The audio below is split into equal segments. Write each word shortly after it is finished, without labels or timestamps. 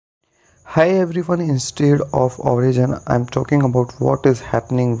Hi everyone, instead of origin, I'm talking about what is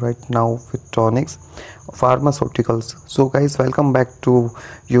happening right now with Tonix Pharmaceuticals. So guys, welcome back to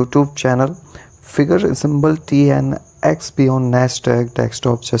YouTube channel. Figure symbol TNXP on Nasdaq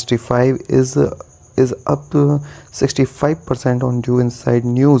desktop justify is up to 65% on due inside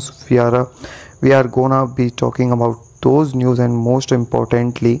news. We are gonna be talking about those news and most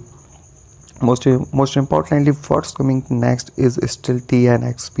importantly, what's coming next is still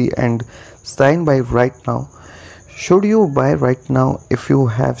TNXP and sign by right now. Should you buy right now if you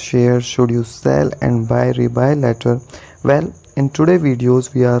have shares? Should you sell and buy rebuy later? Well, in today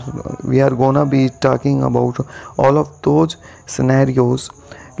videos we are gonna be talking about all of those scenarios.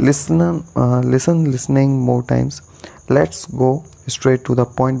 Listening more times. Let's go straight to the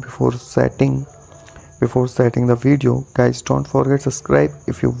point before starting the video. Guys, don't forget subscribe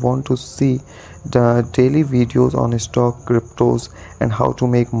if you want to see the daily videos on stock, cryptos and how to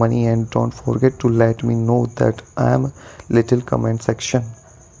make money, and don't forget to let me know that I am little comment section.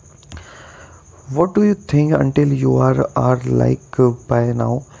 What do you think until you are like by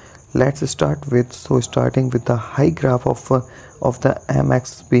now? Let's start with starting with the high graph of the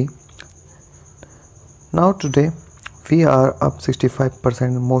MXP. Now today we are up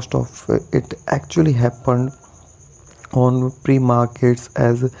 65%. Most of it actually happened on pre-markets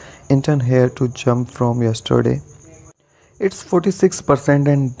as intern here to jump from yesterday. It's 46%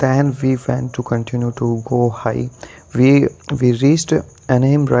 and then we went to continue to go high. We reached an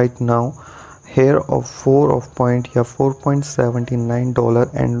aim right now here of 4.79 dollar,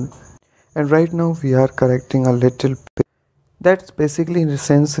 and right now we are correcting a little bit. That's basically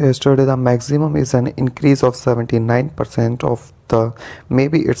since yesterday the maximum is an increase of 79% of the,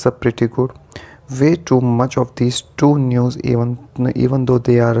 maybe it's a pretty good. Way too much of these two news, even though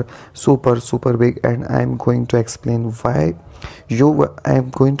they are super big, and I'm going to explain you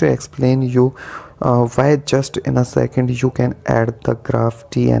why just in a second. You can add the graph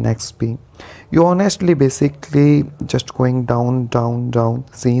TNXP. You honestly basically just going down,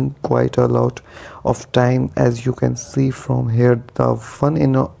 seen quite a lot of time. As you can see from here, the one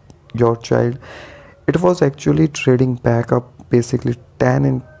in your child, it was actually trading back up basically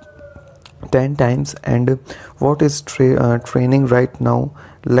 10 times, and what is training right now,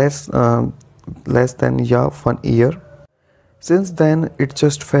 less than 1 year. Since then it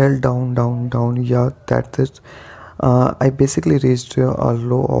just fell down. That's it. I basically reached a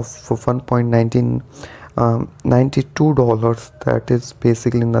low of 1.1992 dollars. That is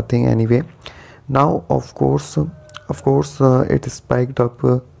basically nothing anyway. Now of course it spiked up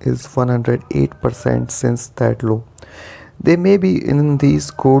is 108% since that low. They may be in these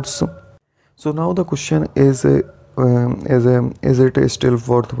codes. So now the question is it still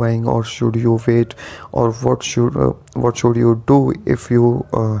worth buying, or should you wait, or what should you do if you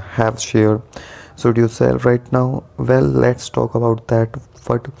have share? Should you sell right now? Well, let's talk about that.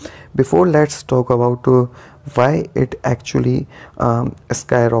 But before, let's talk about why it actually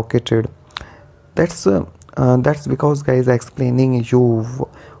skyrocketed. That's because, guys, explaining you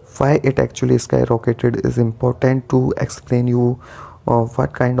why it actually skyrocketed is important to explain you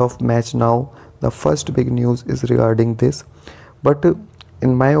what kind of match. Now the first big news is regarding this, but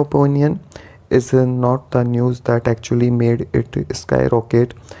in my opinion is not the news that actually made it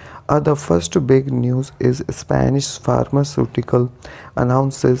skyrocket. The first big news is Spanish pharmaceutical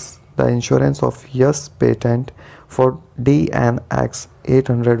announces the insurance of yes patent for DNX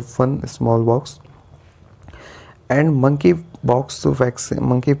 801 smallpox and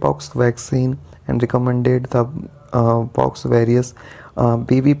monkeypox vaccine, and recommended the box various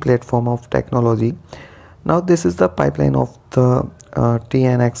BB platform of technology. Now this is the pipeline of the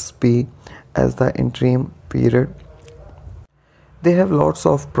TNXP as the interim period. They have lots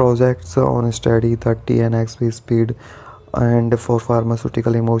of projects on study. The TNXP speed and for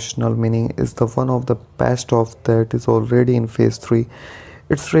pharmaceutical emotional meaning is the one of the best of that is already in phase 3.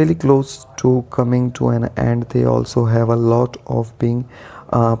 It's really close to coming to an end. They also have a lot of being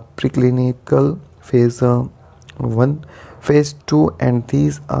preclinical phase 1, phase 2, and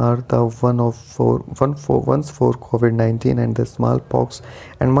these are the ones for COVID-19 and the smallpox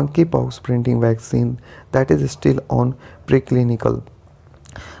and monkeypox printing vaccine that is still on preclinical.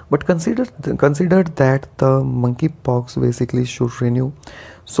 But consider that the monkeypox basically should renew.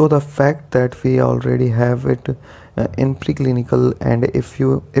 So the fact that we already have it in preclinical, and if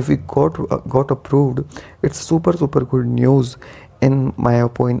we got approved, it's super good news in my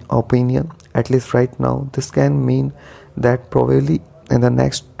opinion. At least right now, this can mean that probably in the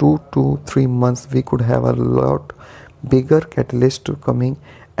next 2 to 3 months we could have a lot bigger catalyst coming,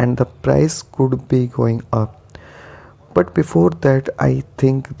 and the price could be going up. But before that, I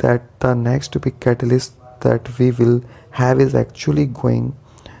think that the next big catalyst that we will have is actually going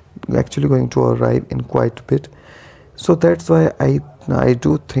to arrive in quite a bit. So that's why I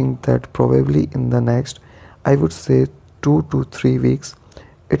do think that probably in the next, I would say, 2 to 3 weeks,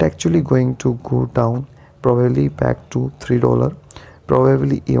 it actually going to go down, probably back to $3,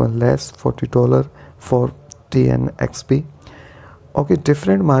 probably even less, $40 for TNXP. Okay,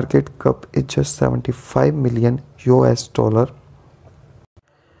 different market cap is just 75 million US dollar.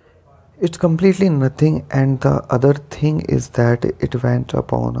 It's completely nothing, and the other thing is that it went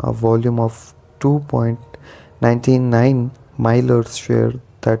upon a volume of 2.99 milers share.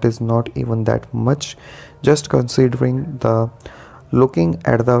 That is not even that much, just considering the looking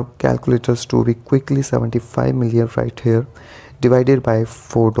at the calculators to be quickly 75 million right here divided by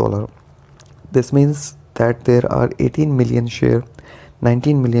 $4. This means that there are 18 million share,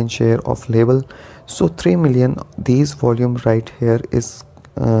 19 million share of label, so 3 million. These volume right here is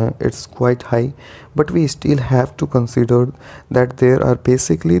it's quite high, but we still have to consider that there are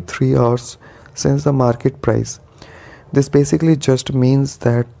basically 3 hours since the market price. This basically just means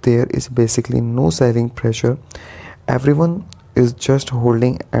that there is basically no selling pressure. Everyone is just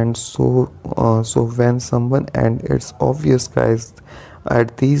holding, and so when someone, and it's obvious guys,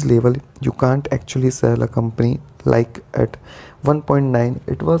 at these level you can't actually sell a company like at 1.9.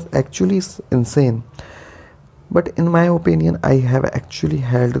 It was actually insane. But in my opinion, I have actually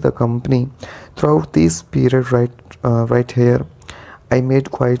held the company throughout this period right here. I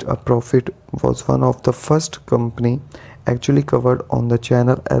made quite a profit, was one of the first company actually covered on the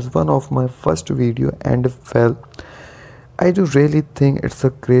channel as one of my first video, and well, I do really think it's a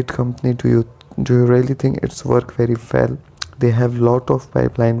great company. Do you really think it's work very well? They have lot of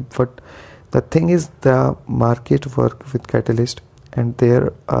pipeline, but the thing is the market work with Catalyst, and they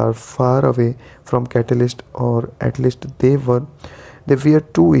are far away from Catalyst, or at least they were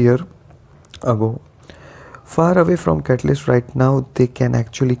 2 year ago. Far away from Catalyst right now, they can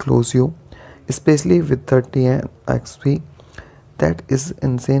actually close you, especially with the TNXP. That is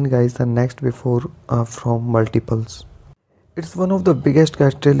insane guys, the next before from multiples. It's one of the biggest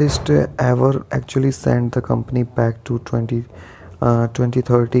catalyst ever actually sent the company back to 20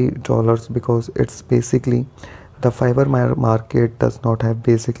 $30, because it's basically the fiber market does not have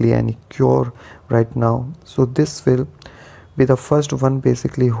basically any cure right now. So this will be the first one,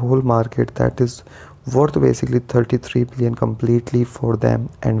 basically whole market that is worth basically 33 billion completely for them,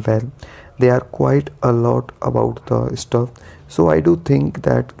 and well, they are quite a lot about the stuff. So I do think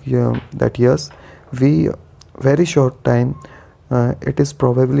that that yes, we very short time, it is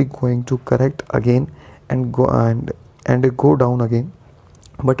probably going to correct again and go down again.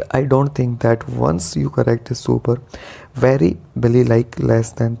 But I don't think that once you correct is super very barely like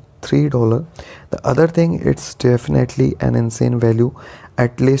less than $3. The other thing, it's definitely an insane value,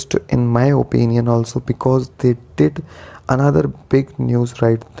 at least in my opinion also, because they did another big news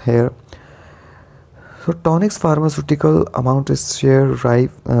right here. So Tonix pharmaceutical amount is share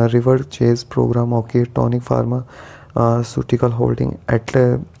river chase program. Okay, Tonix pharmaceutical holding at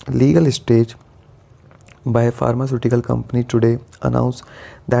a legal stage by a pharmaceutical company today announced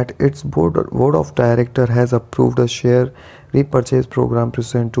that its board of director has approved a share repurchase program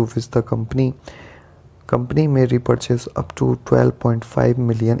pursuant to which the company may repurchase up to 12.5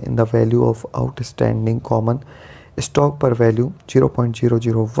 million in the value of outstanding common stock per value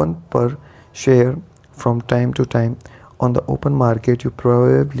 0.001 per share from time to time on the open market. You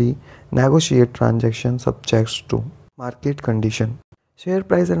probably negotiate transactions subject to market condition, share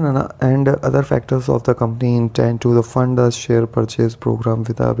price, and other factors of the company intend to fund the share purchase program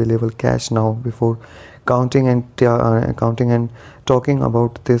with available cash now. Before counting and talking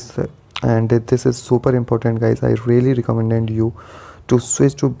about this, and this is super important guys, I really recommend you to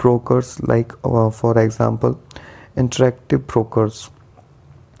switch to brokers like for example interactive brokers.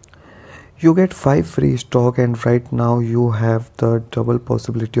 You get 5 free stock, and right now you have the double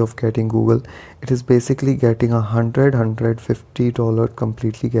possibility of getting Google. It is basically getting $150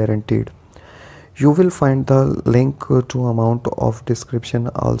 completely guaranteed. You will find the link to amount of description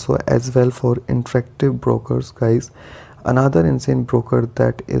also as well for interactive brokers guys. Another insane broker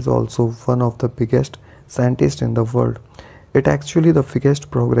that is also one of the biggest scientists in the world. It actually the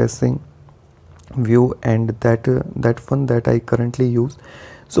biggest progressing view, and that one that I currently use.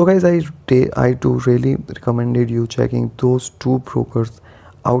 So guys, I do really recommended you checking those two brokers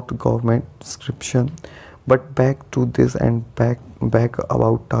out government description. But back to this, and back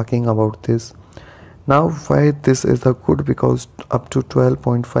about talking about this. Now why this is the good, because up to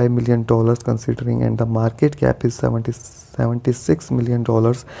 $12.5 million considering, and the market cap is $76 million,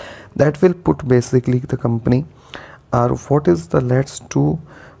 that will put basically the company what is the let's do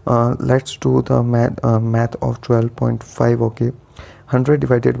the math of 12.5. Okay, 100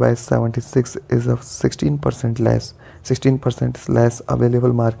 divided by 76 is a 16% less. 16% is less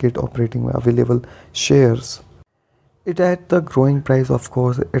available market operating available shares. It at the growing price, of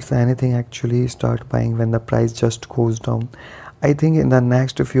course. It's anything actually start buying when the price just goes down. I think in the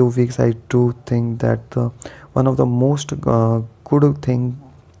next few weeks, I do think that the one of the most good thing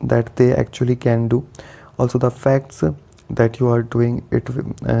that they actually can do. Also, the facts that you are doing it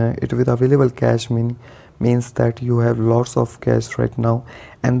with available cash means that you have lots of cash right now,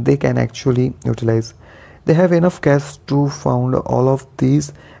 and they can actually utilize. They have enough cash to fund all of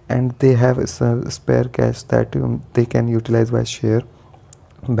these, and they have spare cash that they can utilize by share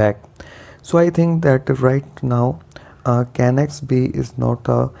back. So I think that right now Canex B is not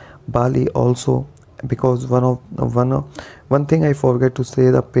a Bali also, because one thing I forget to say,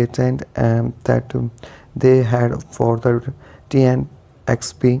 the patent that they had for the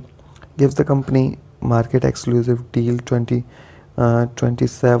TNXP gives the company market exclusive deal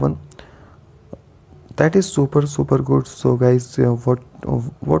 2027. That is super good. So guys,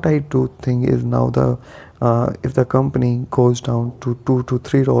 what I do think is now the if the company goes down to $2 to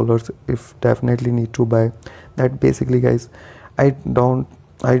 $3, if definitely need to buy that. Basically guys, i don't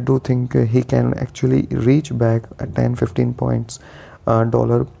I do think he can actually reach back at 10-15 points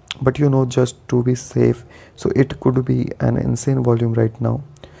dollar, but just to be safe. So it could be an insane volume right now,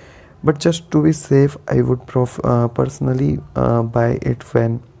 but just to be safe, I would personally buy it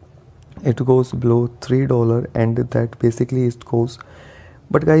when it goes below $3, and that basically it goes.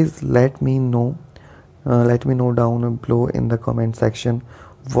 But guys, let me know down below in the comment section,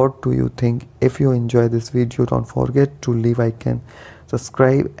 what do you think? If you enjoy this video, don't forget to leave icon,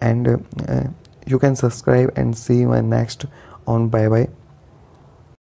 subscribe, and you can subscribe, and see my next on. Bye bye.